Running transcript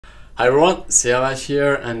Hi everyone, Siavash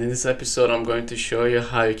here, and in this episode I'm going to show you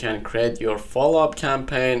how you can create your follow-up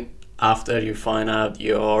campaign after you find out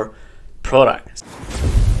your product.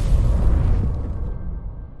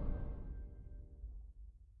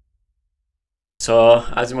 So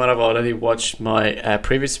as you might have already watched my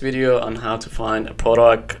previous video on how to find a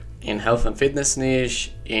product in health and fitness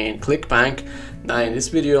niche in ClickBank. Now in this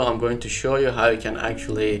video I'm going to show you how you can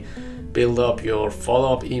actually build up your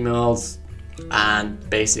follow-up emails and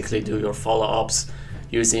basically do your follow-ups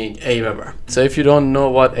using Aweber. So if you don't know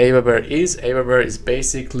what Aweber is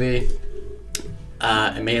basically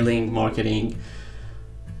a mailing marketing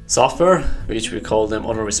software, which we call them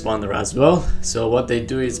autoresponder as well. So what they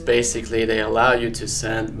do is basically they allow you to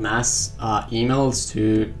send mass emails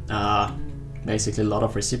to basically a lot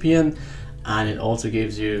of recipients, and it also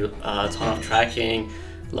gives you a ton of tracking,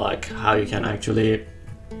 like how you can actually,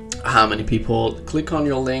 how many people click on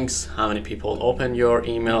your links, how many people open your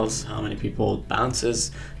emails, how many people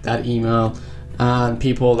bounces that email, and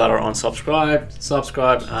people that are unsubscribed,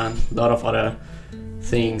 subscribe, and a lot of other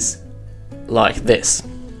things like this.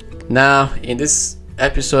 Now in this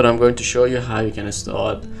episode I'm going to show you how you can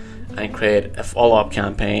start and create a follow-up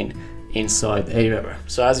campaign inside Aweber.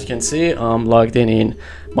 So as you can see, I'm logged in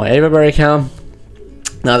my Aweber account.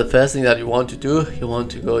 Now the first thing that you want to do, you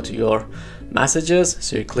want to go to your messages.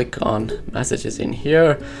 So you click on messages in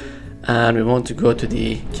here, and we want to go to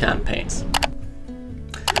the campaigns.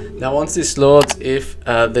 Now once this loads, if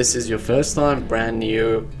this is your first time brand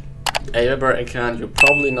new Aweber account, you're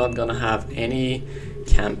probably not gonna have any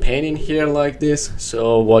campaign in here like this.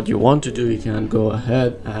 So what you want to do, you can go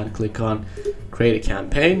ahead and click on create a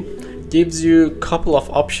campaign. Gives you a couple of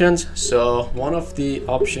options. So one of the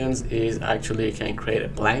options is actually you can create a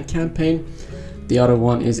blank campaign. The other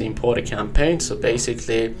one is import a campaign. So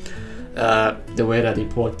basically the way that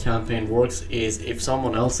import campaign works is if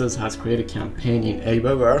someone else has created a campaign in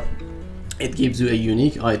Aweber, it gives you a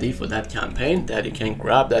unique ID for that campaign that you can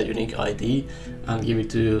grab that unique ID and give it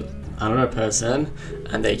to another person,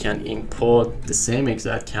 and they can import the same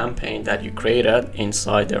exact campaign that you created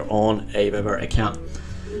inside their own Aweber account.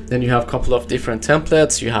 Then you have a couple of different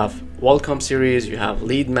templates. You have welcome series, you have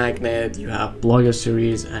lead magnet, you have blogger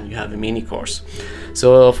series, and you have a mini course.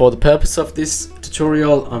 So for the purpose of this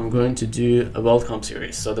tutorial, I'm going to do a welcome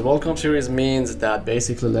series. So the welcome series means that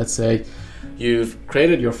basically, let's say you've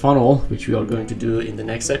created your funnel, which we are going to do in the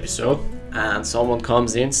next episode, and someone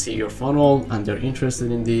comes in, see your funnel, and they're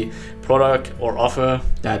interested in the product or offer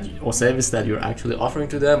that or service that you're actually offering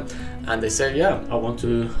to them, and they say, yeah, I want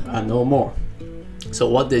to know more. So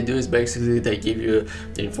what they do is basically they give you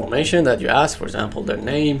the information that you ask, for example, their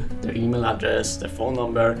name, their email address, their phone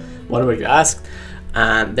number, whatever you asked,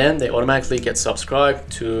 and then they automatically get subscribed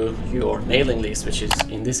to your mailing list, which is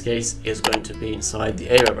in this case is going to be inside the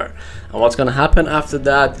Aweber. And what's going to happen after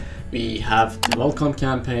that, we have the welcome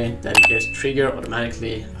campaign that gets triggered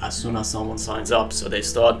automatically as soon as someone signs up. So they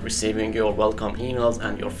start receiving your welcome emails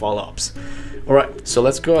and your follow-ups. All right, so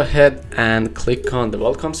let's go ahead and click on the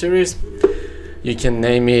welcome series. You can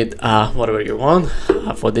name it whatever you want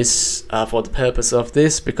for this, for the purpose of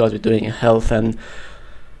this, because we're doing a health and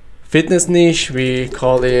fitness niche. We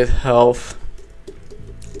call it health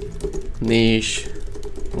niche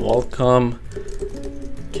welcome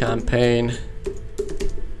campaign,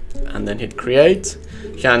 and then hit create.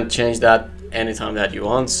 You can change that anytime that you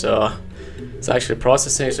want. So it's actually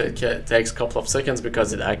processing, so it takes a couple of seconds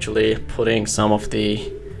because it's actually putting some of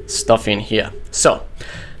the stuff in here. So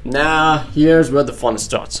now here's where the fun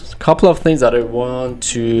starts. A couple of things that I want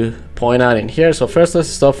to point out in here. So first, let's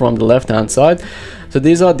start from the left hand side. So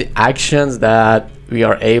these are the actions that we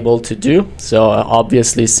are able to do. So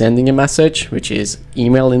obviously sending a message, which is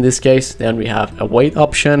email in this case. Then we have a wait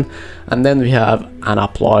option, and then we have an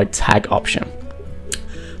apply tag option.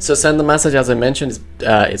 So send the message, as I mentioned,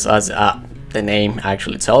 it's as the name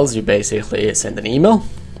actually tells you, basically send an email.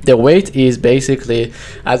 The wait is basically,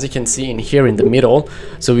 as you can see in here in the middle,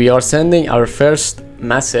 so we are sending our first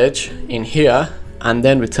message in here, and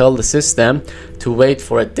then we tell the system to wait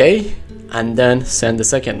for a day and then send the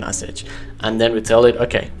second message, and then we tell it,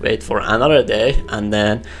 okay, wait for another day and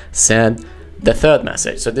then send the third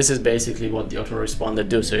message. So this is basically what the autoresponder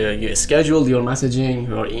do. So you schedule your messaging,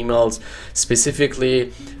 your emails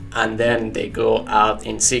specifically, and then they go out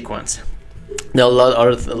in sequence. There are a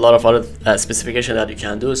lot of other specification that you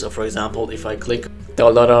can do. So for example, if I click, there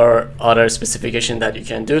are a lot of other specification that you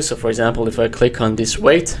can do. So for example, if I click on this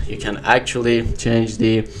wait, you can actually change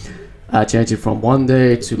the change it from 1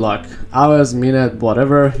 day to like hours, minute,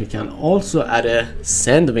 whatever. You can also add a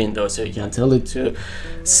send window, so you can tell it to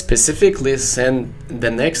specifically send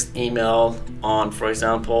the next email on, for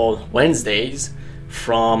example, Wednesdays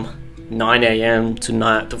from 9 a.m.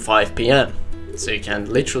 to 5 p.m. So you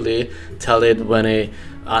can literally tell it when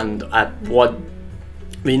and at what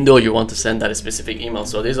window you want to send that specific email.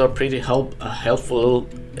 So these are pretty helpful,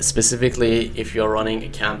 specifically if you're running a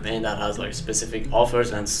campaign that has like specific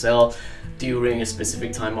offers and sell during a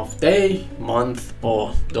specific time of day, month,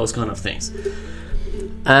 or those kind of things.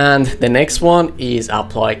 And the next one is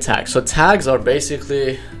apply tags. So tags are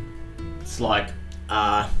basically, it's like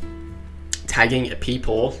tagging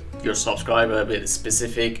people, your subscriber, with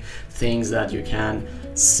specific things that you can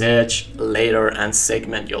search later and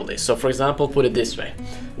segment your list. So for example, put it this way,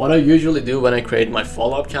 what I usually do when I create my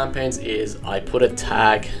follow-up campaigns is I put a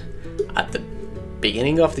tag at the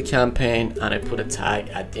beginning of the campaign and I put a tag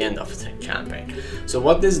at the end of the campaign. So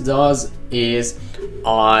what this does is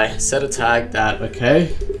I set a tag that,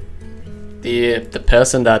 okay, the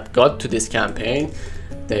person that got to this campaign,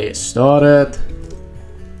 they started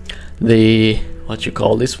the, what you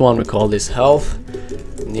call this one, we call this health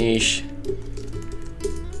niche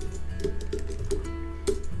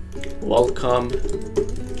welcome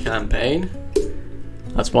campaign.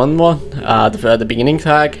 That's one more. The beginning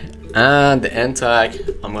tag, and the end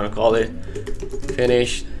tag, I'm gonna call it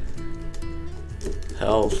finished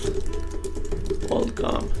health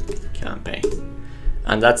welcome campaign,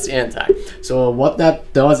 and that's the end tag. So what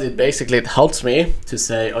that does, it basically it helps me to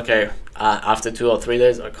say, okay, after 2 or 3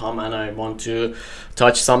 days I come and I want to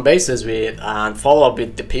touch some bases with and follow up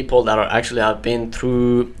with the people that are actually have been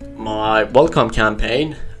through my welcome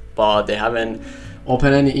campaign, but they haven't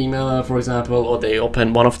opened any email, for example, or they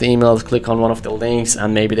open one of the emails, click on one of the links,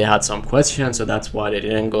 and maybe they had some questions, so that's why they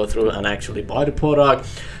didn't go through and actually buy the product.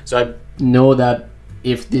 So I know that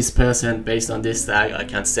if this person, based on this tag, I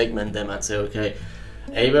can segment them and say, okay,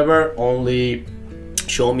 Aweber, only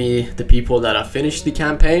show me the people that have finished the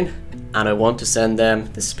campaign, and I want to send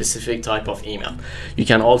them the specific type of email. You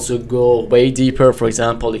can also go way deeper. For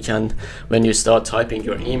example, you can, when you start typing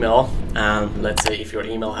your email, and let's say if your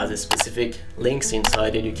email has a specific links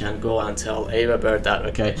inside it, you can go and tell Aweber that,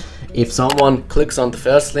 okay, if someone clicks on the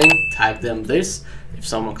first link, tag them this. If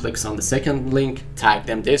someone clicks on the second link, tag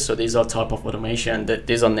them this. So these are type of automation, that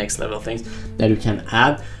these are next level things that you can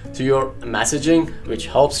add to your messaging, which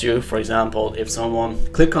helps you. For example, if someone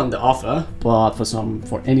click on the offer, but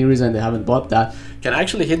for any reason they haven't bought that, you can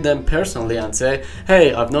actually hit them personally and say,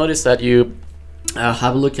 hey, I've noticed that you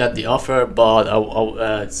have a look at the offer, but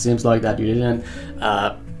it seems like that you didn't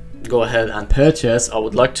go ahead and purchase. I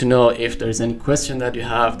would like to know if there is any question that you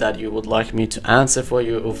have that you would like me to answer for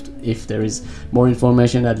you, if there is more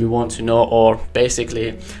information that you want to know, or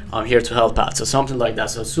basically I'm here to help out. So something like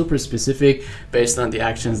that. So super specific based on the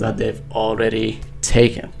actions that they've already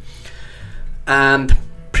taken. And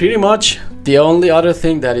pretty much the only other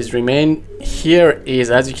thing that is remain here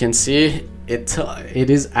is, as you can see, it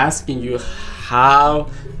is asking you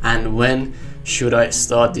how and when should I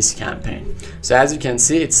start this campaign. So as you can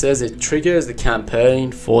see, it says it triggers the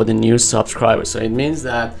campaign for the new subscriber. So it means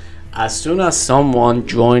that as soon as someone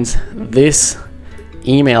joins this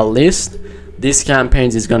email list, this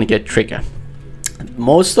campaign is going to get triggered.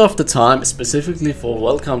 Most of the time, specifically for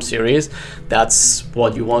welcome series, that's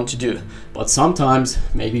what you want to do. But sometimes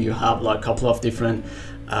maybe you have like a couple of different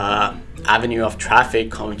avenue of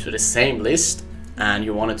traffic coming to the same list, and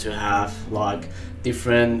you wanted to have like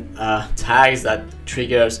different tags that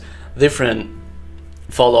triggers different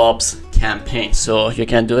follow-ups campaigns. So you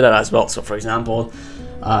can do that as well. So for example,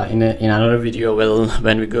 in another video,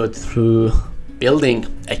 when we go through building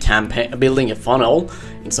a campaign, building a funnel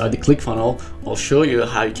inside the ClickFunnels, I'll show you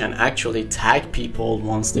how you can actually tag people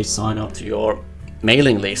once they sign up to your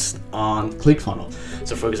mailing list on ClickFunnels.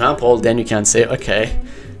 So for example, then you can say, okay,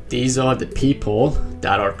 these are the people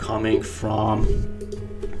that are coming from,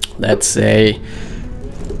 let's say,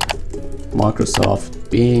 Microsoft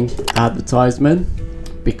Bing advertisement,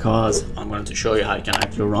 because I'm going to show you how you can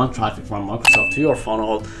actually run traffic from Microsoft to your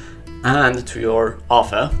funnel and to your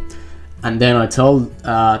offer. And then I tell the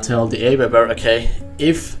Aweber, okay,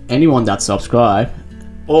 if anyone that subscribe,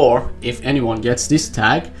 or if anyone gets this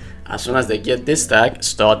tag, as soon as they get this tag,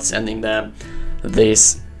 start sending them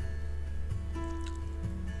this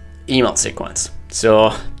email sequence.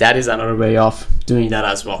 So that is another way of doing that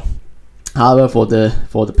as well. However, for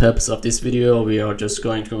the purpose of this video, we are just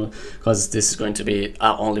going to, because this is going to be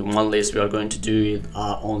only one list, we are going to do it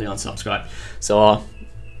only on subscribe. So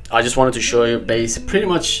I just wanted to show you pretty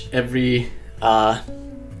much every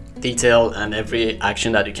detail and every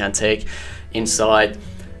action that you can take inside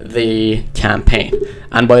the campaign.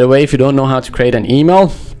 And by the way, if you don't know how to create an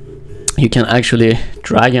email, you can actually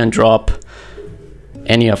drag and drop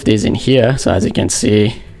any of these in here. So as you can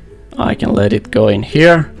see, I can let it go in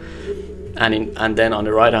here, and then on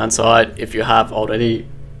the right hand side, if you have already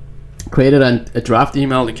created a draft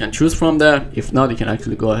email, you can choose from there. If not, you can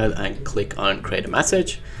actually go ahead and click on create a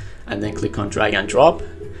message and then click on drag and drop.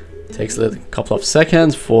 It takes a couple of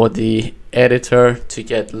seconds for the editor to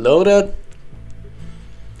get loaded.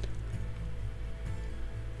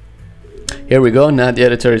 Here we go. Now the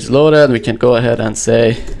editor is loaded. We can go ahead and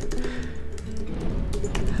say,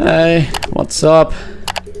 hey, what's up?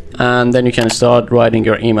 And then you can start writing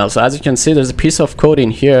your email. So as you can see, there's a piece of code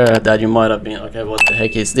in here that you might have been, okay, what the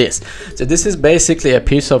heck is this? So this is basically a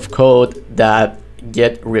piece of code that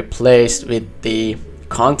get replaced with the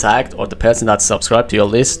contact or the person that's subscribed to your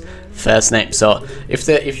list first name. So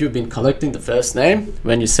if you've been collecting the first name,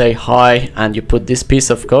 when you say hi and you put this piece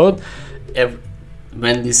of code,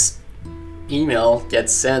 when this email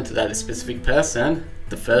gets sent to that specific person,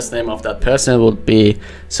 the first name of that person will be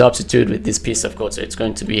substituted with this piece of code. So it's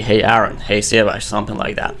going to be hey Aaron, hey Siavash, something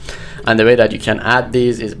like that. And the way that you can add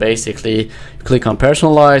these is basically click on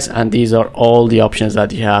personalize, and these are all the options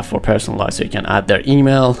that you have for personalize. So you can add their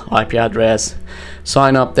email, IP address,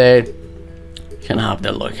 sign up date, you can have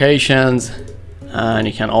their locations, and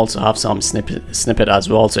you can also have some snippet as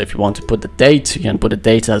well. So if you want to put the date, you can put the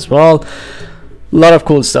date as well. A lot of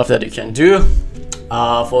cool stuff that you can do.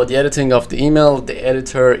 For the editing of the email, the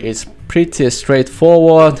editor is pretty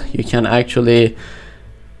straightforward. You can actually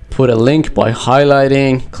put a link by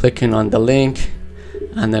highlighting, clicking on the link,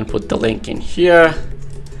 and then put the link in here,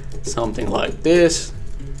 something like this,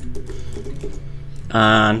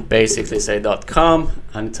 and basically say .com,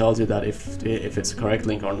 and it tells you that if it's a correct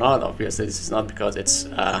link or not. Obviously this is not, because it's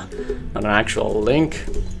not an actual link.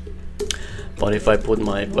 But if I put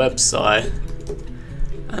my website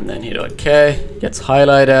and then hit OK, gets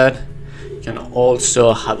highlighted. You can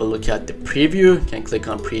also have a look at the preview. You can click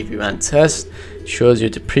on preview and test. It shows you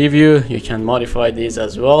the preview. You can modify these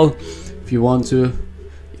as well if you want to.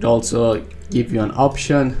 It also gives you an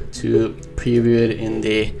option to preview it in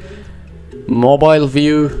the mobile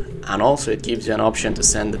view, and also it gives you an option to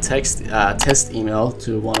send the test email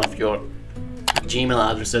to one of your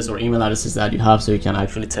Gmail addresses or email addresses that you have, so you can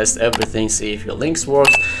actually test everything, see if your links work,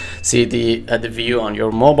 see the view on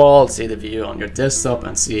your mobile, see the view on your desktop,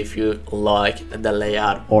 and see if you like the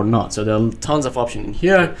layout or not. So there are tons of options in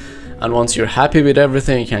here, and once you're happy with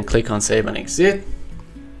everything, you can click on save and exit.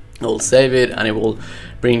 It will save it, and it will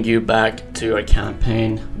bring you back to your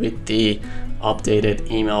campaign with the updated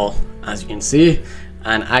email, as you can see.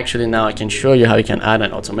 And actually now I can show you how you can add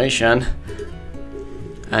an automation.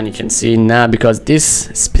 And you can see now, because this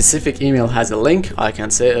specific email has a link, I can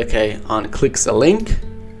say, okay, on clicks a link,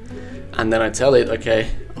 and then I tell it, okay,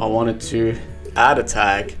 I wanted to add a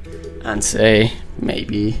tag and say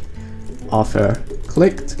maybe offer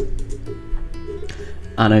clicked,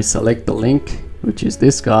 and I select the link, which is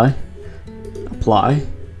this guy, apply.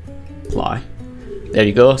 There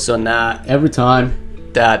you go. So now every time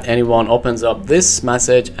that anyone opens up this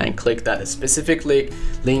message and click that specific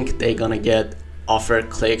link, they're gonna get offer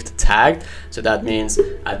clicked tagged. So that means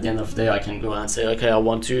at the end of the day, I can go and say, okay, I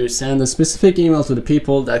want to send a specific email to the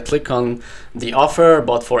people that click on the offer,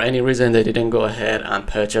 but for any reason they didn't go ahead and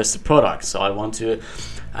purchase the product. So I want to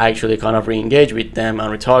actually kind of re-engage with them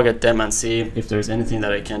and retarget them and see if there's anything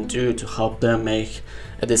that I can do to help them make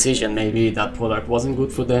a decision. Maybe that product wasn't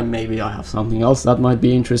good for them, maybe I have something else that might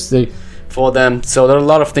be interesting for them. So there are a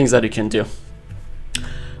lot of things that you can do.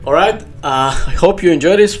 All right, I hope you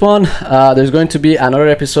enjoyed this one. There's going to be another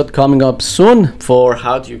episode coming up soon for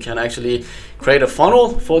how you can actually create a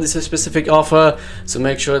funnel for this specific offer. So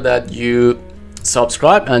make sure that you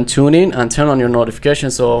subscribe and tune in and turn on your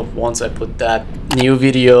notifications, so once I put that new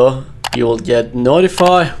video, you will get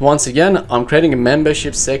notified. Once again, I'm creating a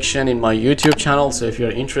membership section in my YouTube channel, so if you're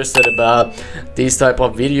interested about these type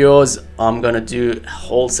of videos, I'm gonna do a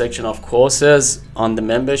whole section of courses on the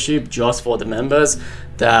membership just for the members,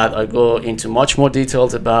 that I go into much more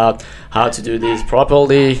details about how to do this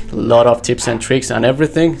properly, a lot of tips and tricks and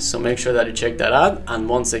everything. So make sure that you check that out. And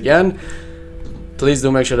once again, please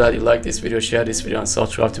do make sure that you like this video, share this video, and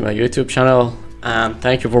subscribe to my YouTube channel. And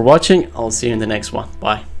thank you for watching. I'll see you in the next one.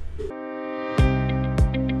 Bye.